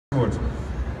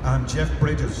And Jeff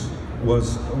Bridges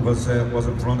was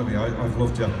in front of me. I've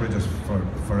loved Jeff Bridges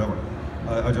forever.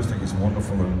 I just think he's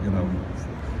wonderful, and you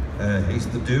know, he's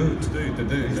the dude.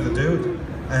 He's the dude.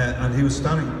 And he was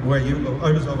standing where you look.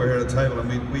 I was over here at the table,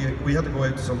 and we had to go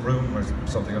out to some room or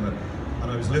something, and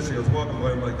I was walking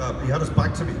away like that. He had his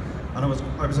back to me, and I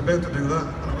was about to do that,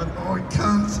 and I went, oh, I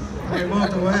can't. And I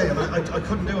walked away, and I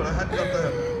couldn't do it.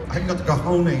 I hadn't got the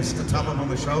cojones to tap him on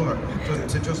the shoulder,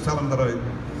 to just tell him that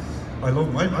I love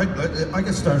him. I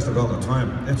get starstruck all the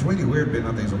time. It's really weird being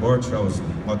at these award shows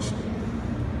and watch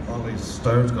all these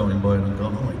stars going by and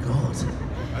going, oh my God.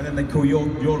 And then they call your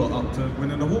lot up to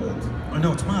win an award. I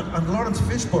know, it's mad. And Lawrence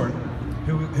Fishburne,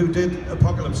 who did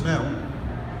Apocalypse Now,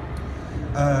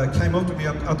 came up to me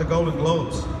at the Golden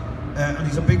Globes, and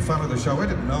he's a big fan of the show. I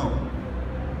didn't know.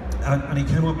 And he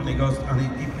came up and he goes, and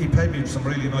he paid me some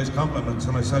really nice compliments,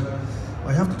 and I said,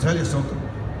 I have to tell you something.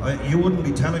 You wouldn't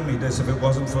be telling me this if it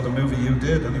wasn't for the movie you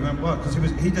did. And he went, what? Because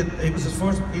he did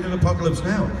Apocalypse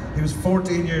Now. He was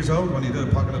 14 years old when he did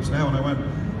Apocalypse Now, and I went,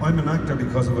 I'm an actor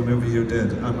because of a movie you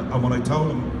did. And when I told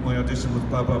him my audition was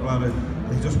blah, blah, blah,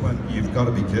 he just went, you've got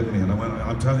to be kidding me. And I went,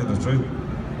 I'm telling you the truth.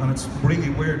 And it's really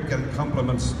weird getting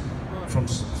compliments from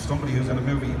somebody who's in a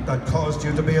movie that caused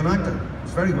you to be an actor.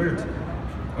 It's very weird.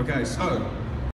 Okay, so